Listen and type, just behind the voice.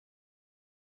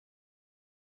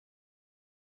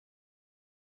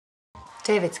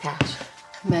David's cash.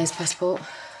 May's passport.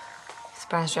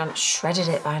 Surprised you haven't shredded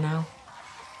it by now.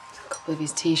 A couple of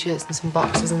his T-shirts and some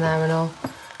boxes in there and all.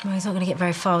 Well, he's not going to get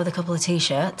very far with a couple of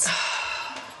T-shirts.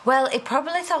 Well, he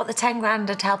probably thought the 10 grand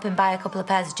would help him buy a couple of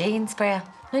pairs of jeans, Priya.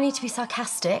 No need to be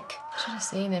sarcastic. Should have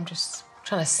seen him just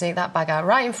trying to sneak that bag out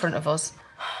right in front of us.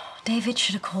 David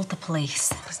should have called the police.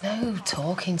 There's no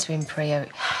talking to him, Priya.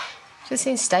 Should have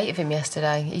seen the state of him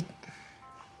yesterday.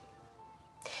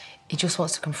 He just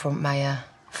wants to confront Maya,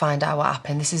 find out what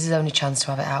happened. This is his only chance to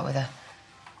have it out with her.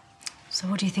 So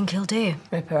what do you think he'll do?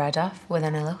 Rip her head off with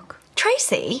any luck.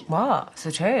 Tracy? What? It's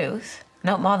the truth.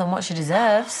 Not more than what she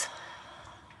deserves.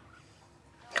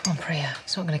 Come on, Priya.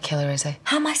 He's not going to kill her, is he?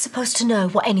 How am I supposed to know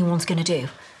what anyone's going to do?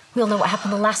 We all know what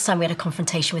happened the last time we had a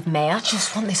confrontation with Maya. I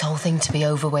just want this whole thing to be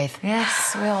over with.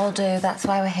 Yes, we all do. That's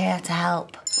why we're here, to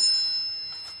help.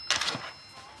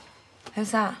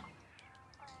 Who's that?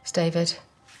 It's David.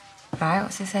 Right,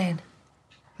 what's he saying?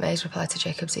 May's replied to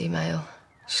Jacob's email.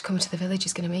 She's coming to the village,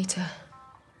 he's going to meet her.